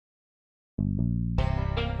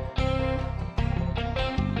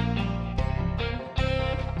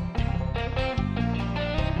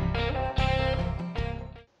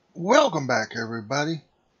Welcome back, everybody,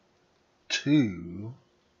 to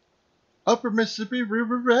Upper Mississippi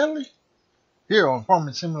River Valley here on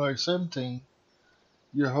Farming Simulator 17.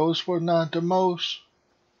 Your host was not the most,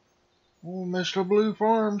 Mr. Blue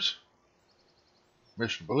Farms,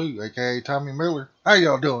 Mr. Blue, aka Tommy Miller. How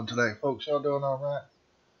y'all doing today, folks? Y'all doing all right?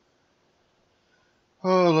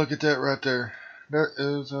 Oh, look at that right there. That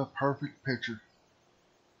is a perfect picture.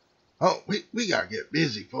 Oh, we gotta get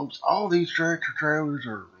busy, folks. All these tractor trailers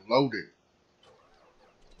are loaded.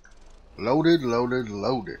 Loaded.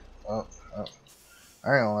 Oh.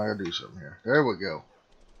 Hang on, I gotta do something here. There we go.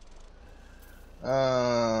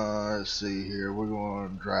 Let's see here. We're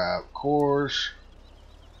going to drive course.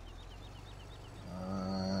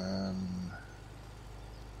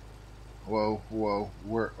 Whoa.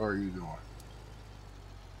 Where are you going?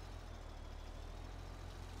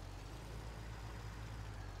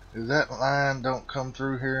 Is that line don't come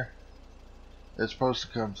through here? It's supposed to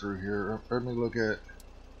come through here. Let me look at it.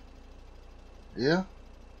 Yeah,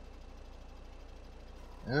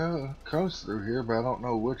 it comes through here, but I don't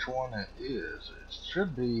know which one it is. It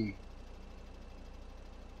should be.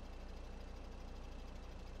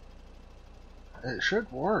 It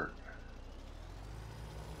should work.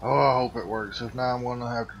 Oh, I hope it works. If not, I'm going to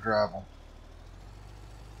have to drive them.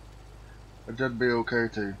 It should be okay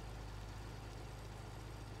too.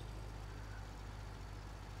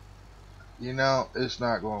 You know, it's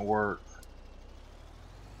not going to work.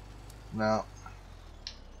 No.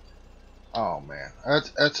 Oh man,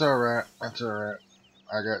 that's all right. That's all right.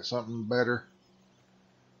 I got something better.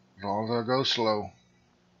 As long as I go slow.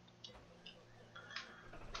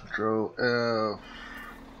 Control F.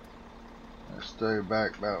 Let's stay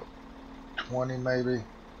back about 20 maybe.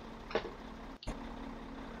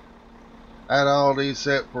 I had all these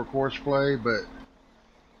set for course play, but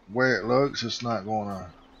the way it looks, it's not going to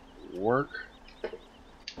work.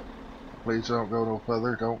 Please don't go no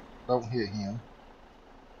further. Don't hit him.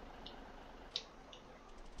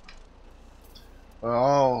 We're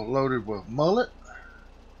all loaded with mullet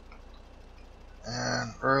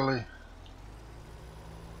and early.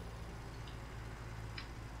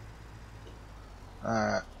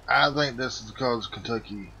 I think this is because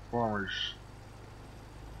Kentucky Farmer's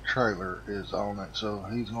trailer is on it, so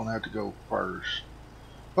he's going to have to go first.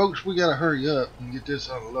 Folks, we got to hurry up and get this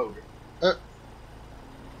unloaded.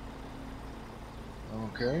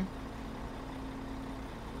 Okay.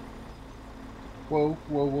 Whoa.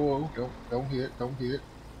 Don't hit. I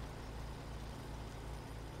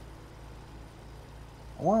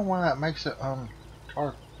wonder why it makes it the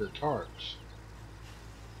tarps.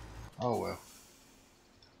 Oh well.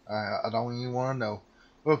 I don't even want to know.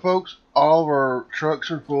 But folks, all of our trucks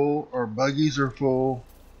are full, our buggies are full.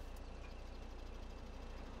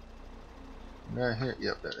 That hit?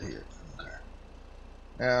 Yep, that hit. Okay.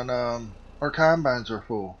 And our combines are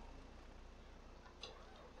full.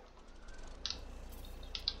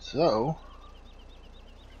 So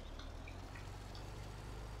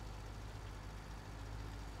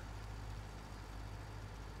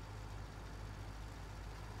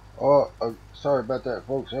sorry about that,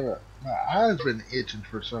 folks. My eye's been itching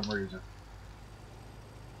for some reason.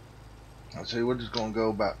 Let's see, we're just gonna go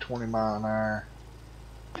about 20 miles an hour.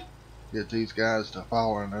 Get these guys to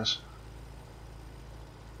following us.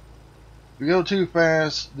 If we go too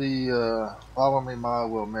fast, the follow me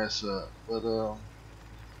mod will mess up. But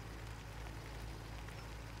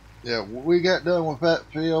yeah, we got done with that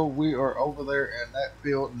field. We are over there in that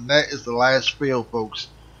field, and that is the last field, folks.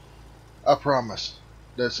 I promise.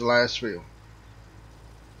 That's the last field.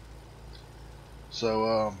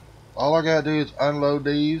 So all I gotta do is unload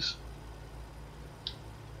these.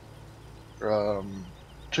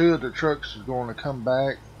 Two of the trucks is going to come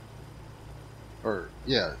back,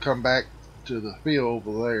 come back to the field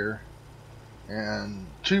over there, and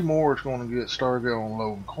two more is going to get started on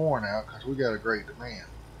loading corn out because we got a great demand.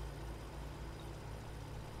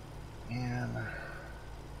 And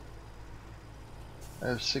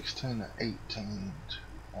that's 16 to 18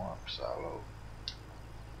 farm silo.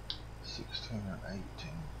 16 and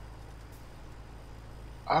 18.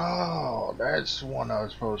 Oh, that's the one I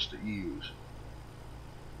was supposed to use.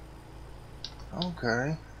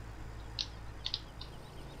 Okay.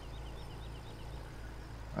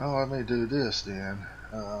 Well, let me do this then.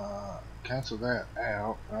 Cancel that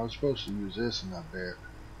out. I was supposed to use this in, I bet.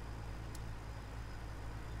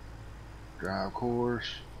 Drive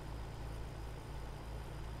course.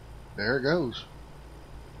 There it goes.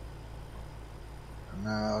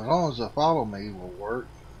 Now, as long as the follow me will work,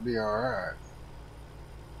 it'll be alright.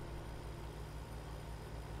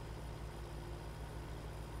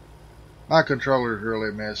 My controller's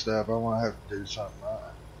really messed up. I want to have to do something.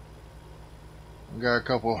 Got a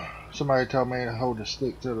couple. Somebody told me to hold the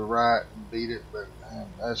stick to the right and beat it, but man,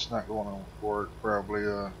 that's not going to work probably.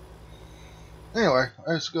 Anyway,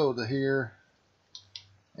 let's go to here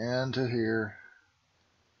and to here.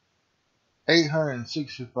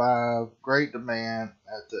 865, great demand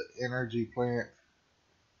at the energy plant,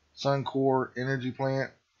 Suncor energy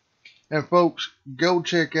plant. And folks, go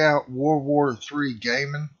check out World War III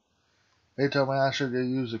Gaming. They told me I should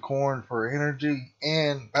use the corn for energy,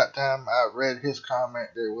 and by the time I read his comment,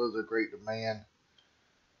 there was a great demand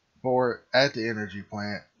for it at the energy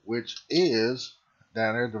plant, which is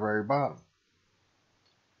down there at the very bottom.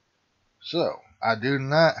 So, I do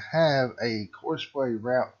not have a courseplay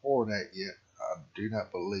route for that yet. I do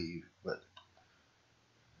not believe, but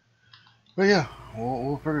yeah,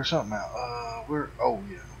 we'll figure something out. Oh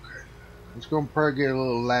yeah, okay. It's gonna probably get a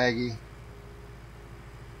little laggy.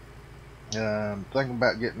 I'm thinking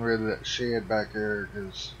about getting rid of that shed back there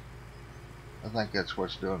because I think that's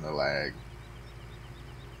what's doing the lag.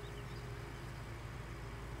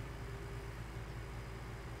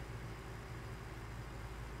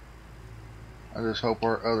 I just hope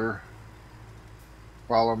our other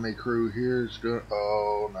follow me crew here is doing.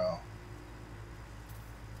 Oh no.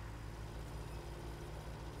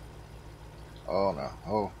 Oh no.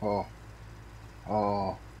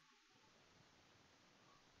 Oh.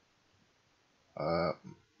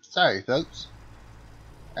 Sorry folks.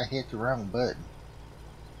 I hit the wrong button.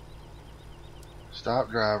 Stop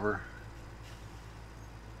driver.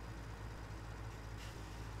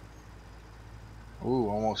 Ooh,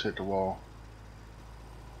 almost hit the wall.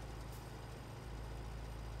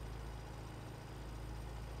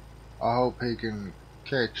 I hope he can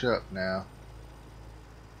catch up now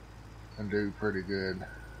and do pretty good.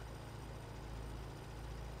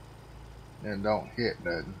 And don't hit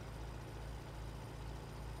nothing.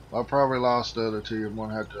 I probably lost the other two. I'm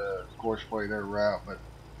gonna have to, of course, play their route, but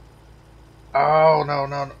oh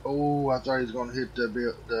no. Oh, I thought he was gonna hit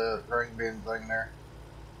the grain bin thing there.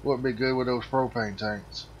 Wouldn't be good with those propane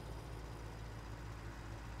tanks.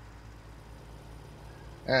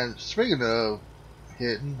 And speaking of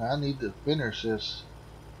hitting, I need to finish this.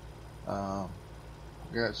 Got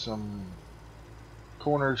some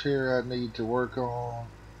corners here I need to work on.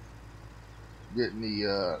 Getting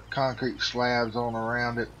the concrete slabs on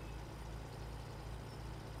around it.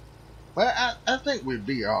 But I think we'd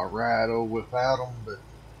be alright without them, but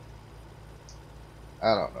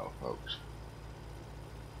I don't know, folks.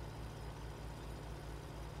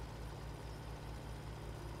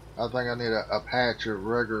 I think I need a patch of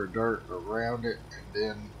regular dirt around it, and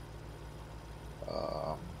then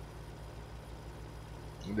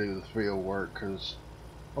do the field work, because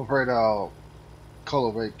I'm afraid I'll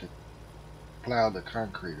cultivate to plow the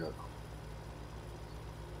concrete up.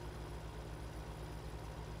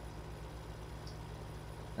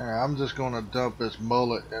 I'm just going to dump this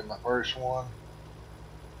mullet in the first one,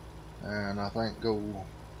 and I think go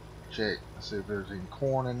check and see if there's any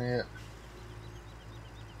corn in it.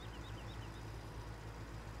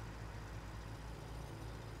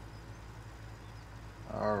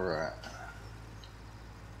 Alright.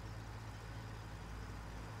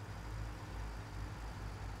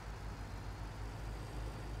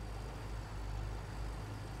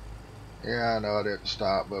 Yeah, I know I didn't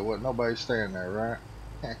stop, but wasn't nobody standing there, right?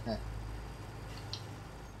 Alright.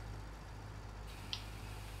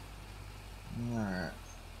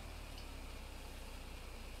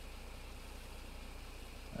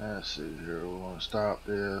 Let's see here. We want to stop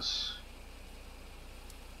this.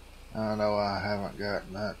 I know I haven't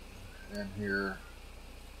got that in here.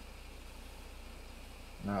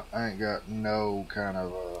 No, I ain't got no kind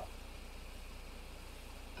of a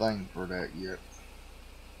thing for that yet.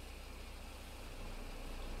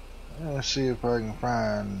 Let's see if I can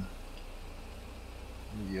find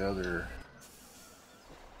the other.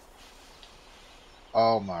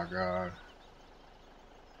 Oh my god.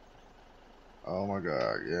 Oh my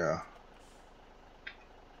god, yeah.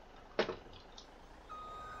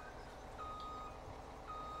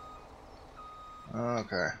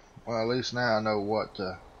 Okay. Well, at least now I know what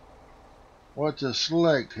to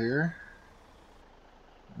select here.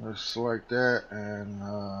 Let's select that and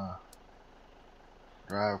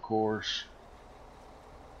drive course.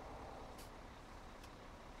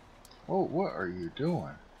 Oh, what are you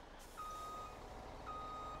doing?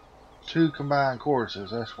 2 combined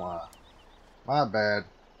courses, that's why. My bad.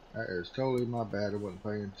 That is totally my bad. I wasn't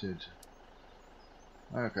paying attention.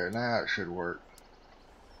 Okay, now it should work.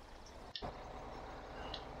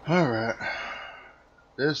 Alright.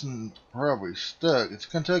 This one's probably stuck. It's a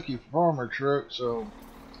Kentucky farmer truck, so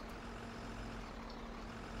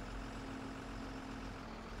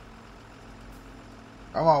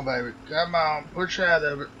Come on, baby. Come on. Push out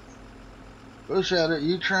of it. Push out of it.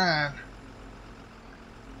 You trying.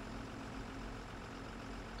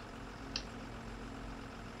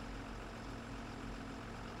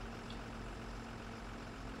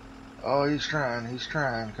 Oh, he's trying. He's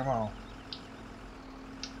trying. Come on.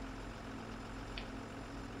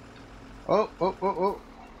 Oh, oh, oh, oh.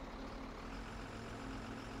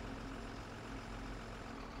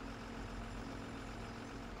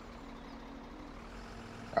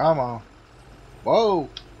 Come on. Whoa.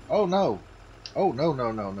 Oh, no. Oh, no,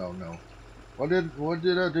 no, no, no, no. What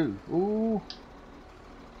did I do? Ooh.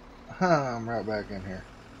 I'm right back in here.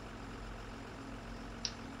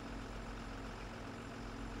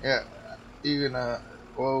 Yeah. You can,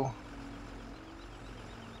 whoa.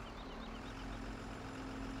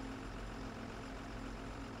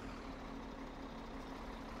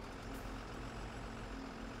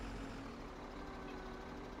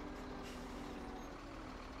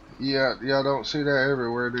 Yeah, y'all don't see that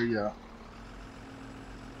everywhere, do y'all?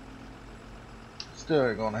 Still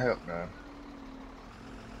ain't gonna help none.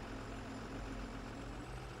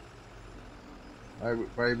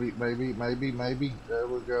 Maybe. There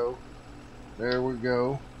we go. There we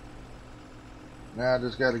go. Now I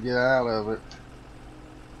just gotta get out of it.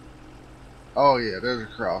 Oh yeah, there's a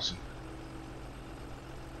crossing.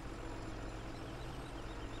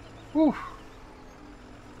 Whew.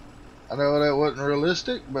 I know that wasn't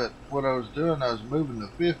realistic, but what I was doing, I was moving the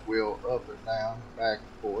fifth wheel up and down, back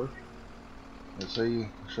and forth. Let's see,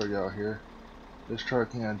 I'll show y'all here. This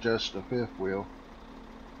truck can adjust the fifth wheel.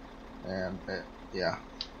 And, yeah.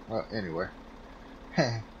 Well, anyway.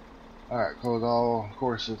 Alright, close all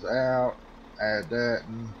courses out. Add that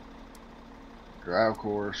and drive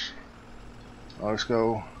course. Let's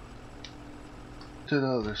go to the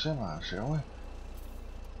other semi, shall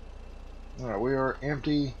we? Alright, we are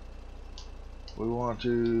empty. We want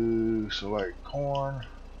to select corn.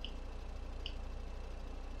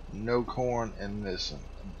 No corn in this one.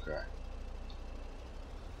 Okay.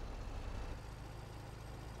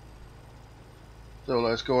 So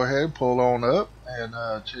let's go ahead and pull on up and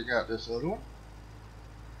check out this other one.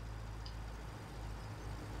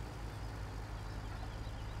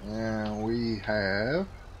 And we have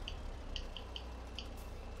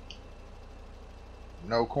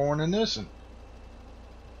no corn in this one.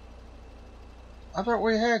 I thought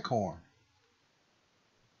we had corn.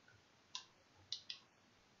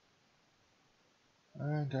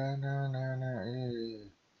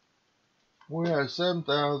 We have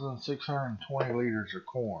 7,620 liters of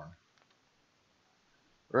corn.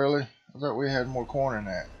 Really? I thought we had more corn in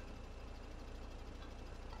that.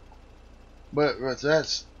 But if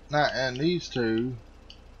that's not in these two,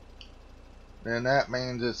 then that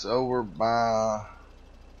means it's over by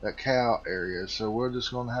the cow area. So we're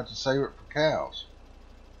just going to have to save it for cows.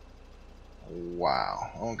 Wow.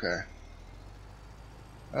 Okay.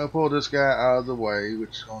 I'll pull this guy out of the way,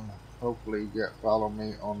 which is going to hopefully follow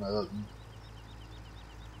me on the other one.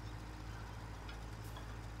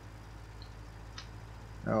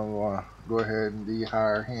 I'll go ahead and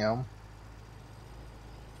de-hire him.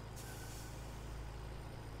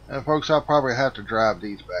 And folks, I'll probably have to drive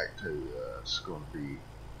these back too. It's going to be,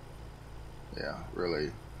 yeah,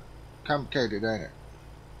 really complicated, ain't it?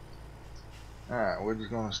 Alright, we're just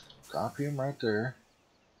going to stop him right there.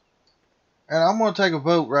 And I'm going to take a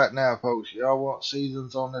vote right now, folks. Y'all want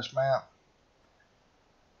seasons on this map?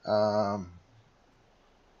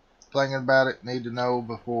 Thinking about it, need to know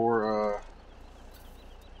before,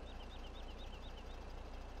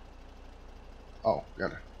 oh,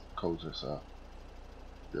 gotta close this up.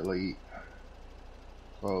 Delete.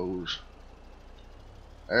 Close.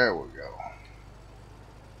 There we go.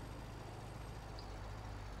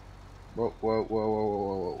 Whoa, whoa, whoa, whoa,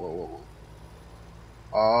 whoa, whoa, whoa, whoa.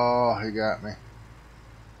 Oh, he got me.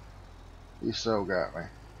 He so got me.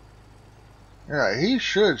 Yeah, he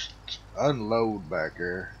should unload back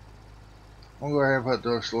there. I'm gonna go ahead and put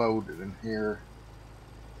this loaded in here.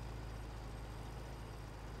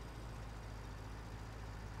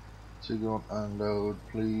 Is he gonna unload?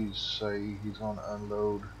 Please say he's gonna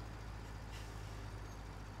unload.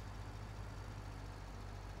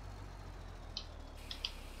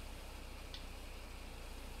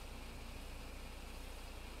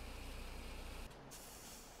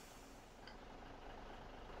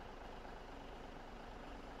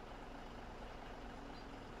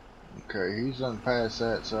 Okay, he's done past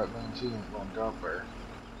that, so that means he ain't gonna drop there.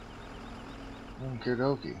 Okie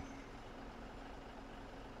dokie.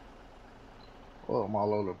 Well, I'm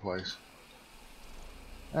all over the place.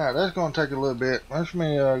 Alright, that's gonna take a little bit. Let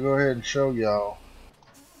me go ahead and show y'all.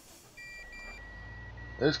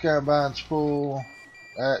 This combine's full.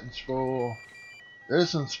 That one's full.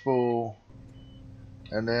 This one's full.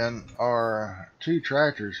 And then our 2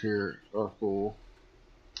 tractors here are full.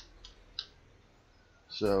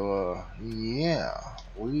 So, yeah,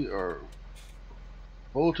 we are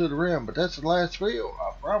full to the rim. But that's the last field,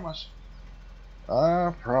 I promise.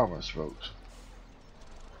 I promise, folks.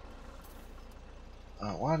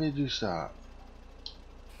 Why did you stop?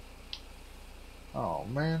 Oh,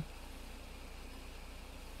 man.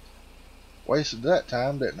 Wasted that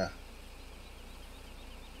time, didn't I?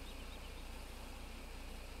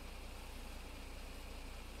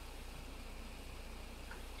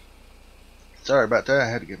 Sorry about that. I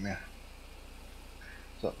had to get me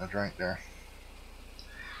something to drink there.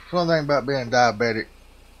 It's one thing about being diabetic.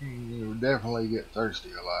 You definitely get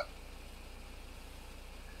thirsty a lot.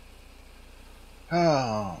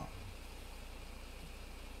 Oh.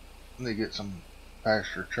 Need to get some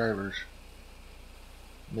pasture trailers.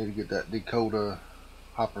 Need to get that Dakota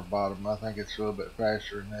hopper bottom. I think it's a little bit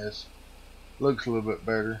faster than this. Looks a little bit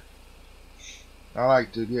better. I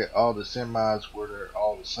like to get all the semis where they're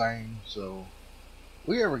all the same, so if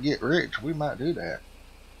we ever get rich, we might do that.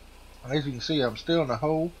 As you can see, I'm still in the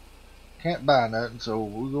hole. Can't buy nothing, so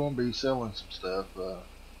we're going to be selling some stuff.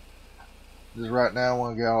 Just right now, I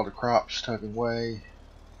want to get all the crops tucked away.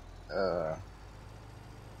 You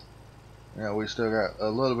know, we still got a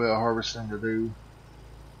little bit of harvesting to do.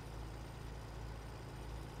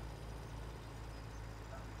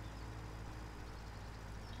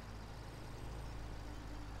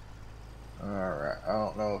 Alright, I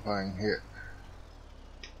don't know if I can hit.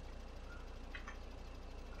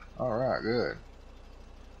 Alright, good.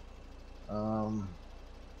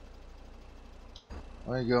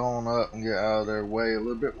 Let me go on up and get out of their way a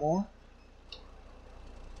little bit more.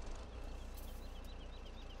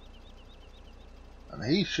 And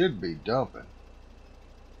he should be dumping.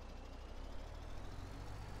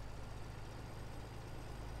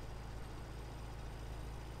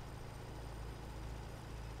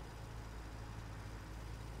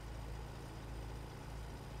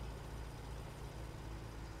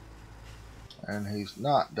 And he's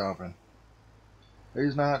not dumping.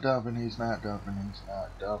 He's not dumping, he's not dumping, he's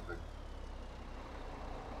not dumping.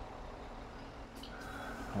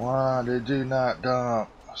 Why did you not dump?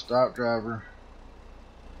 Stop, driver.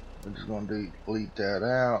 We're just going to delete that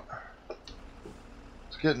out.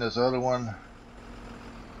 Let's get in this other one.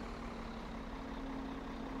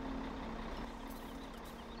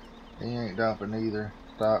 He ain't dumping either.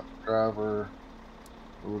 Stop, driver.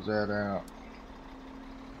 Close that out.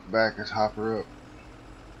 Back his hopper up.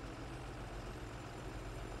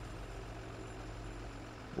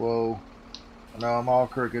 Whoa. I know I'm all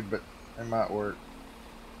crooked, but it might work.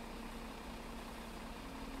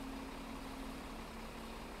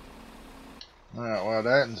 Alright, well,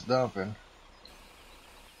 that one's dumping.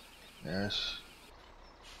 Yes.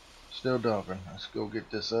 Still dumping. Let's go get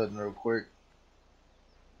this other real quick.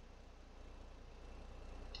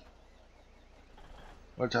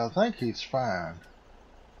 Which I think he's fine.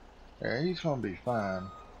 Yeah, he's gonna be fine.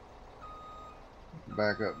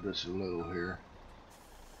 Back up just a little here.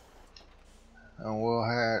 And we'll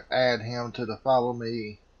add him to the follow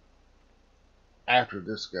me after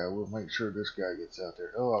this guy. We'll make sure this guy gets out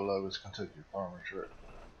there. Oh, I love this Kentucky Farmer truck.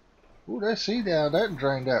 Ooh, that seed down, that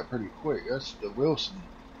drained out pretty quick. That's the Wilson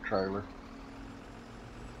trailer.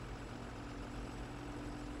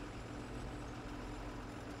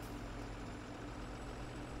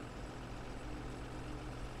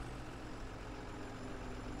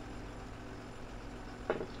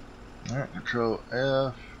 Alright, Control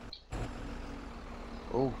F.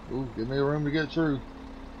 Oh, give me a room to get through.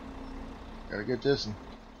 Gotta get this one.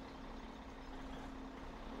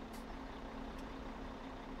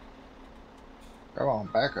 Come on,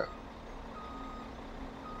 back up.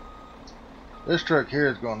 This truck here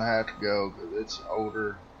is gonna have to go because it's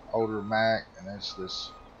older Mac, and it's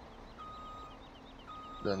just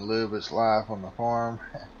doesn't live its life on the farm,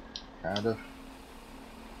 kind of.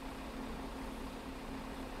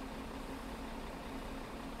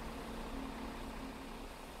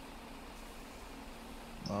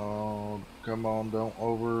 Oh, come on, don't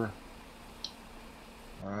over.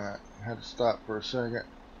 Alright, had to stop for a second.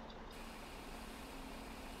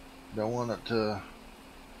 Don't want it to.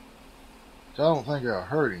 So I don't think it'll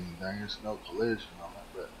hurt anything. There's no collision on it,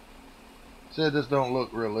 but said this don't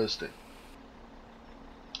look realistic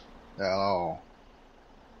at all.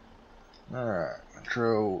 Alright,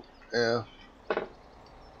 Control F.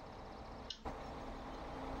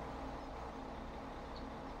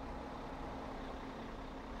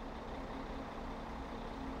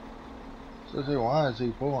 So see, why is he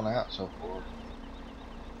pulling out so far?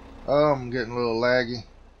 Oh, I'm getting a little laggy.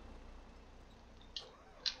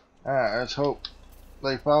 Alright, let's hope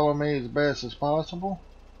they follow me as best as possible.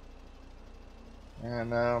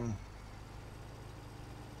 And, man,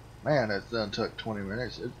 that done took 20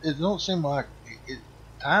 minutes. It don't seem like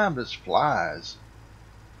time just flies.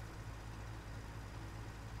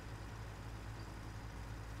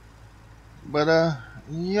 But,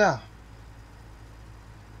 yeah.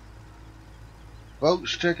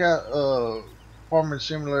 Folks, check out,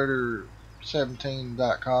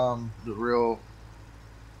 farmingsimulator17.com, the real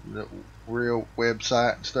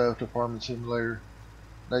website and stuff to Farming Simulator.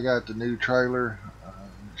 They got the new trailer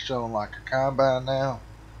showing like a combine now,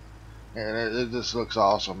 and it just looks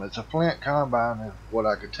awesome. It's a Flint combine, is what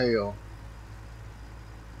I could tell,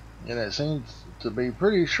 and it seems to be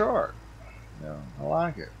pretty sharp. You know, I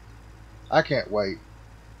like it. I can't wait.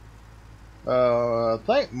 I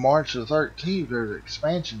think March the 13th there's an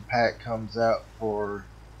expansion pack comes out for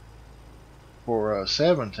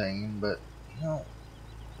 17, but you know,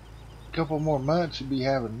 a couple more months you'll be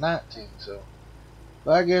having 19. So,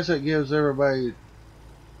 but I guess it gives everybody,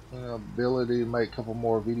 you know, ability to make a couple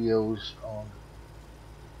more videos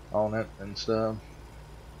on it and stuff.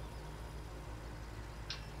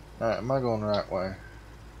 Alright, am I going the right way?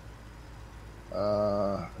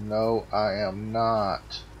 No, I am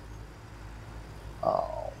not.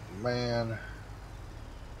 Oh man,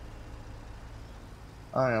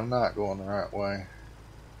 I am not going the right way.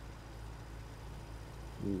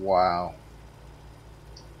 Wow,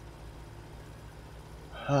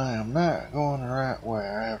 I am not going the right way.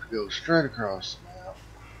 I have to go straight across the map.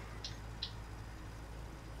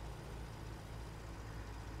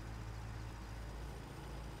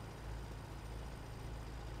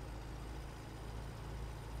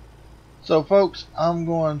 So folks, I'm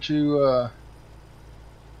going to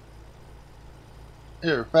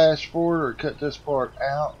either fast forward or cut this part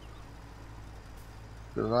out,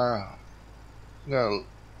 because I got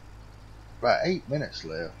about 8 minutes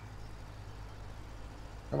left.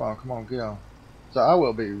 Come on, get on. So I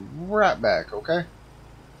will be right back, okay?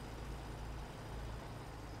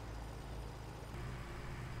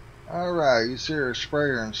 Alright, you see her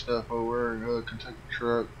sprayer and stuff over there, Kentucky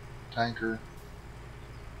truck, tanker.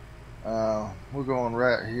 We're going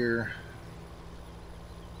right here.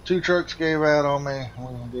 2 trucks gave out on me.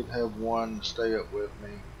 We did have one stay up with me.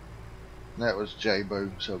 And that was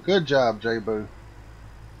J-Boo. So good job, J-Boo.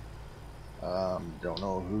 Don't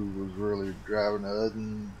know who was really driving the other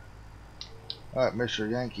than alright, Mr.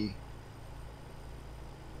 Yankee.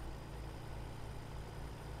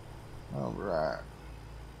 Alright.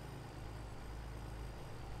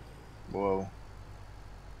 Whoa.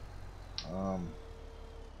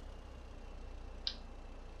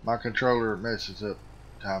 My controller messes up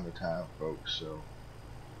time to time, folks, so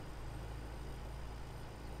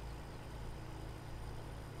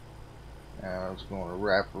now I was going to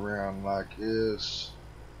wrap around like this.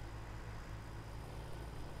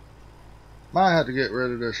 Might have to get rid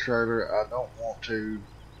of this trailer. I don't want to.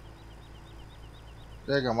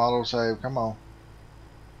 There go my autosave. Come on.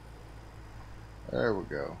 There we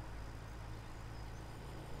go.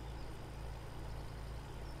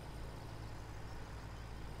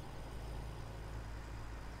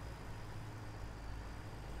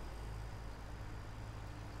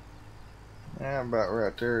 Yeah, about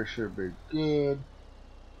right there should be good.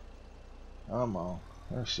 Come on.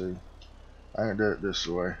 Let's see. I can do it this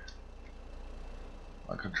way.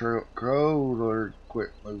 My controller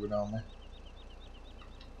quit moving on me.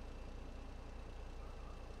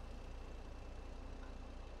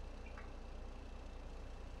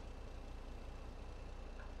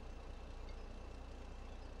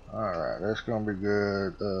 Alright, that's gonna be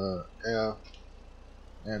good. F,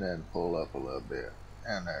 and then pull up a little bit.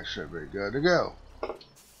 And that should be good to go.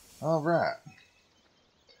 Alright.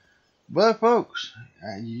 But folks,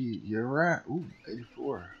 you're right. Ooh,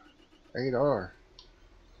 84. 8R.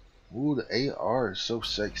 Ooh, the 8R is so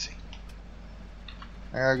sexy.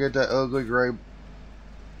 I gotta get that ugly gray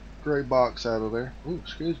box out of there. Ooh,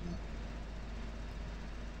 excuse me.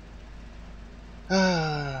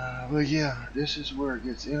 But yeah, this is where it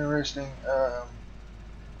gets interesting.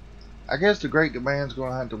 I guess the Great Demand's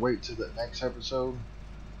gonna have to wait till the next episode.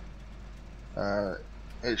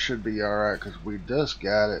 It should be alright because we just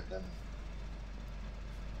got it and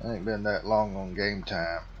it ain't been that long on game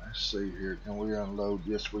time. Let's see here. Can we unload?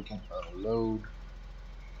 Yes, we can unload.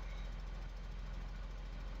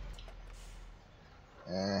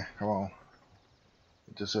 Come on.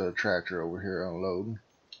 Get this other tractor over here unloading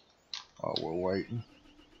while we're waiting.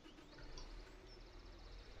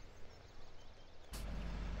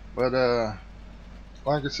 But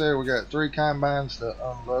like I said, we got 3 combines to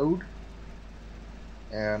unload.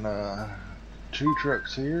 And 2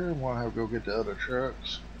 trucks here. I'm going to have to go get the other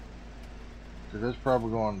trucks. Because that's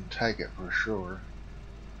probably going to take it for sure.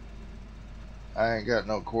 I ain't got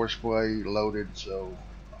no course play loaded, so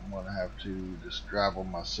I'm going to have to just drive them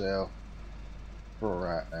myself for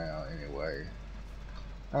right now anyway.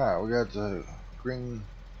 Alright, we got the green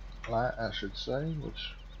light, I should say,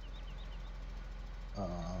 which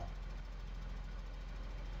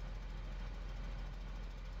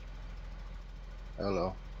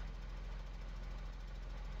hello.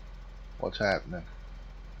 What's happening?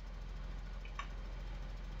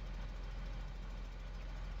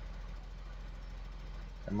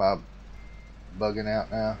 Am I bugging out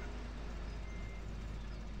now?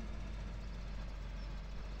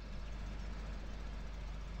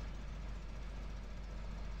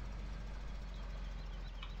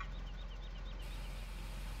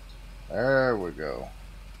 There we go.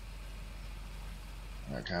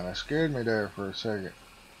 That kind of scared me there for a second.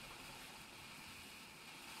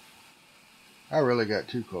 I really got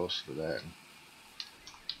too close to that.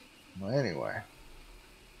 Well, anyway.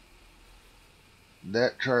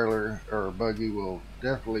 That trailer or buggy will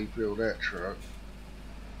definitely fill that truck.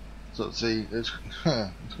 So see, it's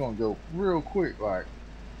it's gonna go real quick. Like,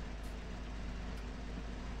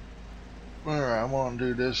 all right, I'm gonna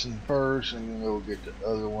do this one first, and then we'll get the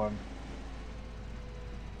other one.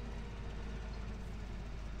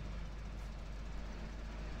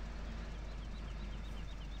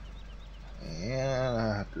 And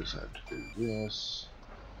I just have to do this.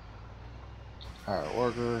 Hire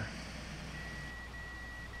worker.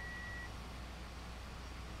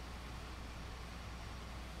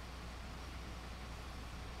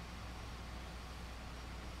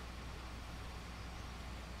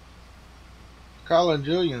 Collin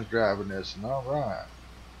Julian's driving this, and alright.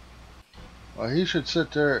 Well, he should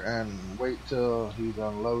sit there and wait till he's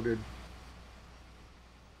unloaded.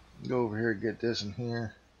 Go over here and get this in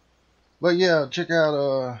here. But yeah, check out,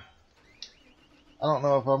 I don't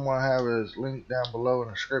know if I'm going to have his link down below in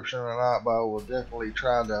the description or not, but I will definitely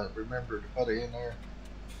try to remember to put it in there.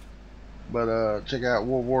 But check out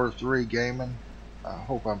World War III Gaming. I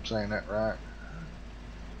hope I'm saying that right.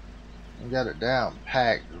 I got it down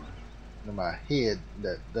packed in my head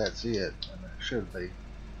that that's it, and it should be.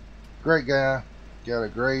 Great guy, got a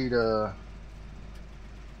great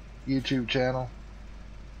YouTube channel,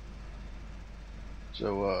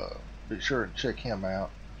 so be sure to check him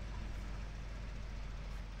out.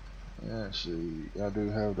 Let's see, I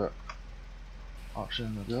do have the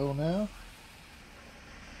option to go now,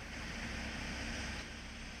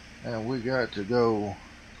 and we got to go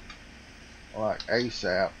like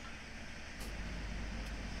ASAP.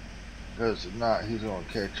 Because if not, he's going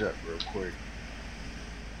to catch up real quick.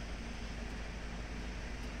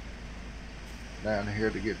 Down here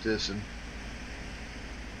to get this in.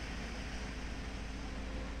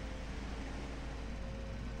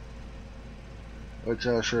 Which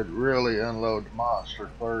I should really unload the monster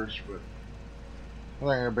first, but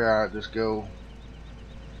I think it'll be alright. Just go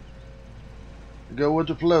with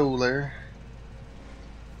the flow there.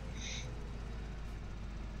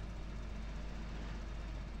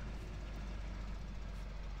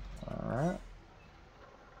 Alright.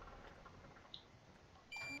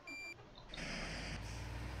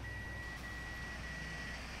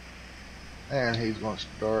 And he's going to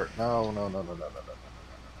start. No.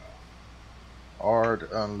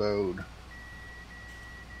 Hard unload.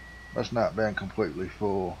 Must not been completely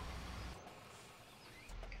full.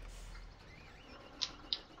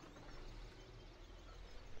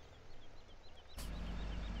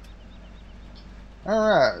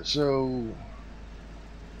 Alright, so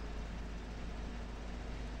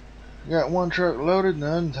got one truck loaded,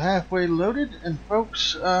 none's halfway loaded, and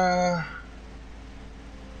folks,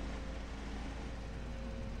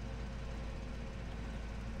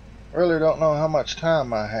 really don't know how much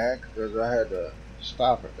time I had because I had to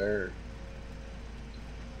stop it there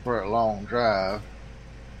for a long drive.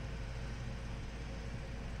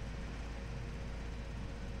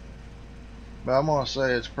 But I'm gonna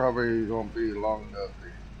say it's probably gonna be long enough.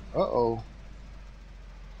 Uh-oh.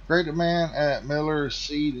 Great demand at Miller's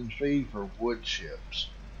Seed and Feed for wood chips.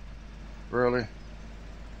 Really?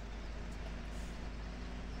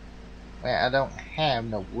 Man, I don't have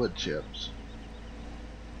no wood chips.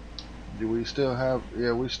 Do we still have?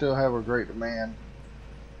 Yeah, we still have a great demand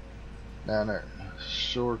down at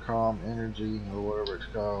Shorecom Energy or whatever it's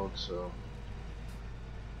called. So,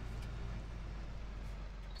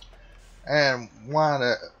 and why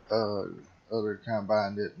that other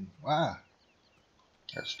combine didn't? Why?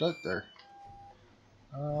 Got stuck there.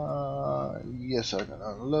 Yes, I can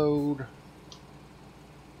unload.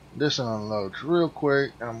 This unloads real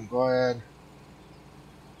quick. I'm glad.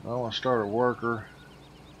 I want to start a worker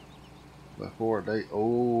before they.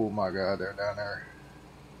 Oh my God, they're down there.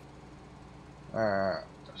 Alright.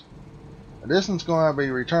 This one's going to be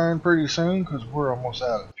returned pretty soon because we're almost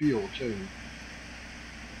out of fuel too.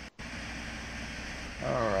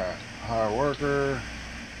 Alright. Hire worker.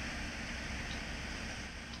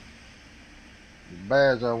 As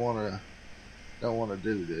bad as I don't want to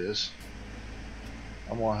do this.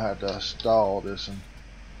 I'm going to have to install this one.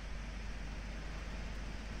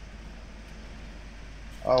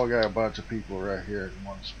 Oh, we got a bunch of people right here in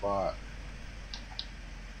one spot.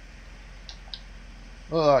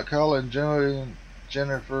 Look like Collin Julian,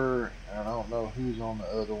 Jennifer, and I don't know who's on the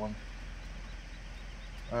other one.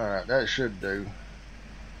 Alright, that should do.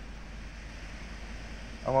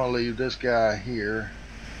 I'm going to leave this guy here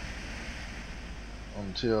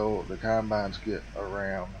until the combines get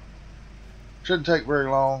around. Shouldn't take very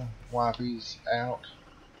long while he's out.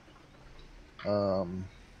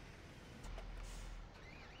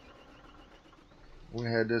 We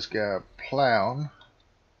had this guy plowing.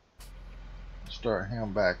 Start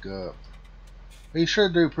him back up. He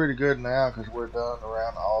should do pretty good now because we're done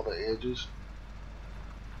around all the edges.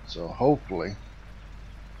 So hopefully.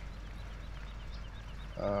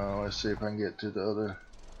 Let's see if I can get to the other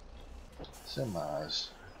semis.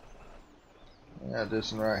 We got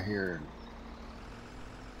this one right here.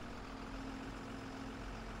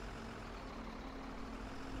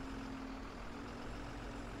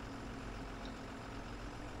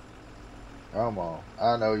 Come on.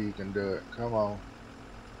 I know you can do it. Come on.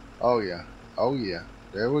 Oh yeah. Oh yeah.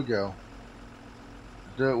 There we go.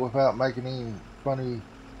 Do it without making any funny.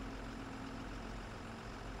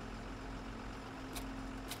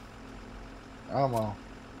 Come on.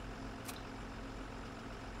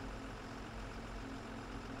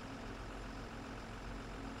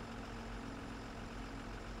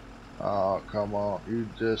 Oh, come on.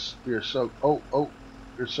 You're so,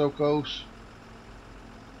 you're so close.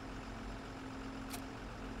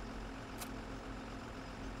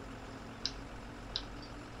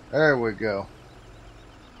 There we go.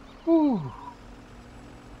 Whew.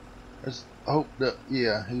 Let's hope that,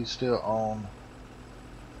 yeah, he's still on.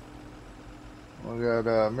 We got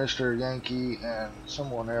Mr. Yankee and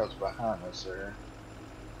someone else behind us there.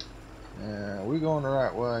 Yeah, we going the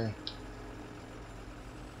right way.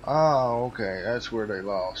 Oh, okay, that's where they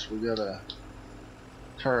lost. We gotta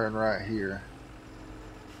turn right here.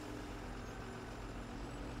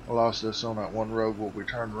 I lost this on that one road where we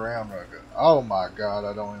turned around right there. Oh my God,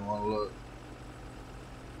 I don't even want to look.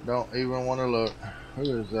 Don't even want to look.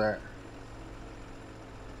 Who is that?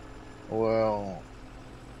 Well,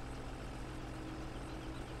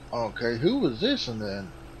 okay, who was this and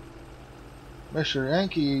then? Mr.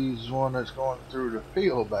 Yankee's one that's going through the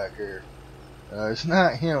field back here. It's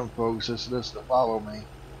not him, folks, it's just to follow me.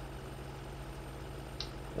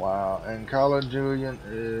 Wow, and Collin Julian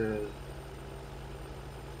is...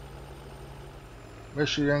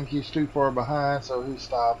 Mr. Yankee's too far behind, so he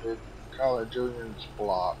stopped it. Collin Julian's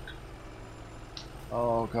blocked.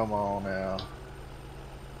 Oh, come on now.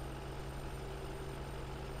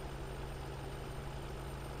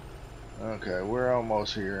 Okay, we're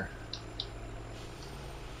almost here.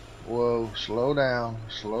 Whoa, slow down,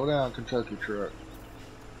 Kentucky truck.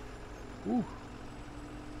 Whew.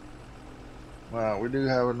 Wow, we do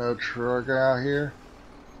have another truck out here.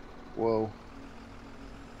 Whoa.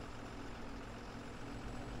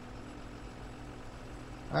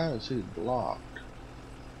 How is he blocked?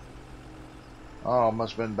 Oh,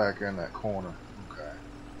 must have been back in that corner. Okay.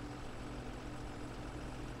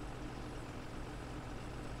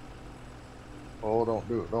 Oh, don't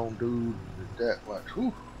do it. Don't do that much.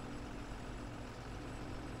 Whew.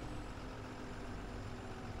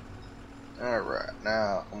 Alright,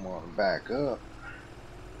 now I'm going to back up.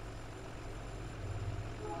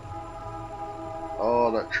 Oh,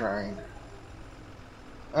 that train.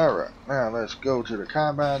 Alright, now let's go to the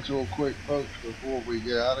combines real quick, folks, before we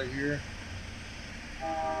get out of here.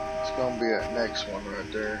 It's going to be that next one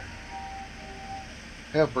right there.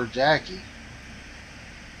 Helper Jackie.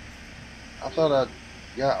 I thought I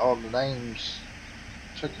got all the names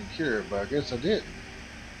taken care of, but I guess I didn't.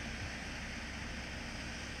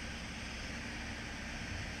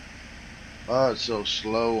 Oh, it's so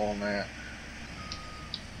slow on that.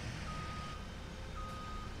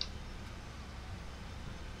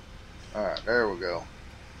 Alright, there we go.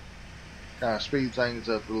 Kind of speed things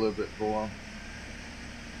up a little bit for them.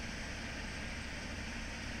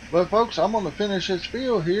 But folks, I'm going to finish this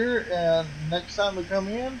video here, and next time we come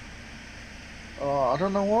in, I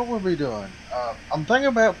don't know what we'll be doing. I'm thinking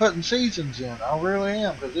about putting seasons in. I really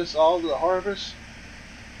am, because this is all the harvest.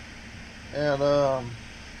 And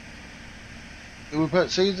if we put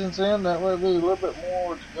seasons in, that way there'll be a little bit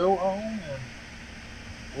more to go on. And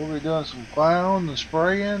we'll be doing some plowing and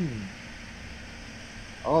spraying and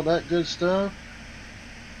all that good stuff.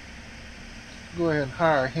 Go ahead and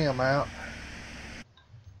hire him out.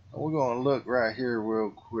 We're going to look right here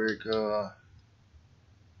real quick.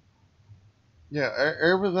 Yeah,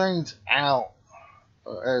 everything's out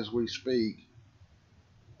as we speak.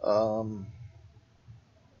 What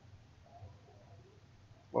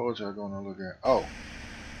was I going to look at? Oh,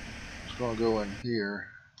 I was going to go in here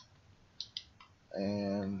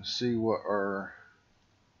and see what our...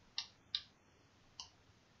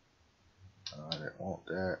 I didn't want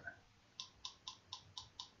that.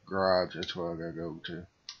 Garage, that's where I gotta go to.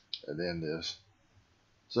 And then this.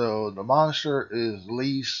 So the monster is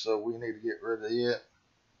leased, so we need to get rid of it.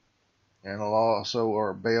 And also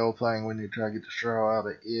our bale thing, we need to try to get the straw out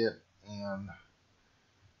of it and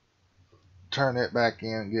turn it back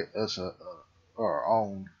in and get us our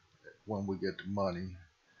own when we get the money.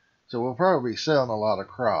 So we'll probably be selling a lot of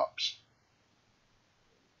crops.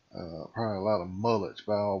 Probably a lot of mullets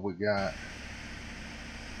by all we got.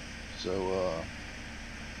 So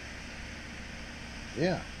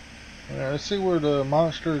yeah. Let's see where the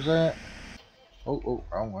monster's at. Oh,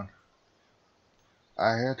 wrong one.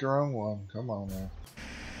 I had the wrong one. Come on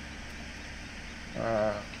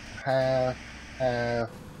now. Half, and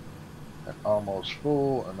almost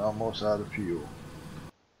full, and almost out of fuel.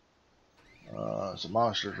 So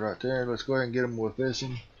monster's right there. Let's go ahead and get him with this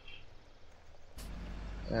one.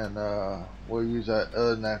 And we'll use that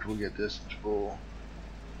other after we get this one full.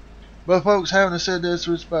 But folks, having said this,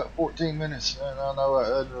 it's about 14 minutes, and I know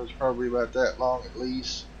that other was probably about that long at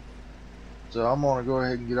least. So I'm gonna go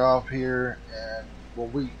ahead and get off here, and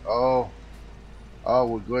when we we're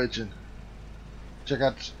glitching. Check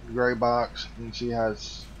out the gray box and see how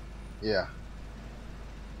it's, yeah.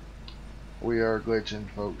 We are glitching,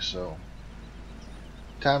 folks, so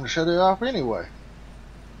time to shut it off anyway.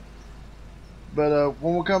 But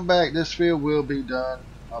when we come back, this field will be done.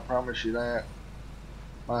 I promise you that.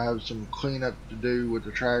 I have some cleanup to do with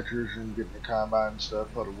the tractors and getting the combine and stuff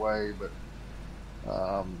put away, but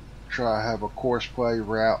try to have a course play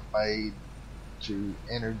route made to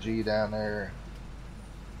energy down there,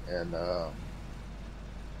 and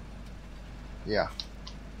yeah,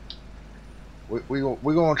 we're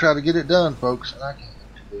gonna try to get it done, folks. And I can't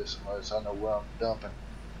do this unless I know where I'm dumping.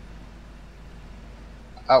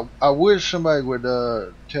 I wish somebody would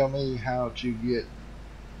tell me how to get.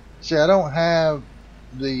 See, I don't have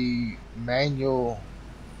the manual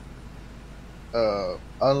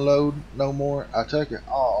unload no more. I took it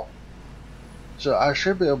off, so I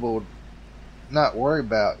should be able to not worry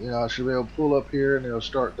about, I should be able to pull up here and it'll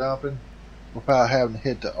start dumping without having to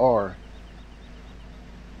hit the R.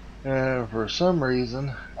 And for some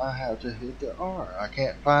reason I have to hit the R. I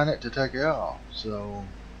can't find it to take it off. So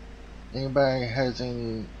anybody has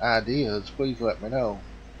any ideas, please let me know.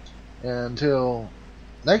 And until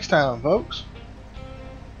next time, folks,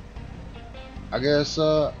 I guess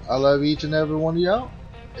I love each and every one of y'all,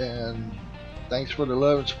 and thanks for the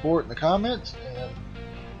love and support in the comments, and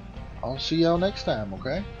I'll see y'all next time,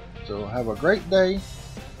 okay? So have a great day,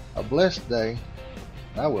 a blessed day,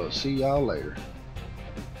 and I will see y'all later.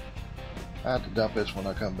 I have to dump this when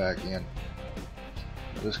I come back in.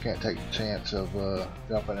 I just can't take the chance of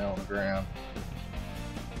dumping it on the ground.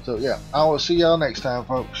 So yeah, I will see y'all next time,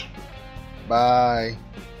 folks. Bye.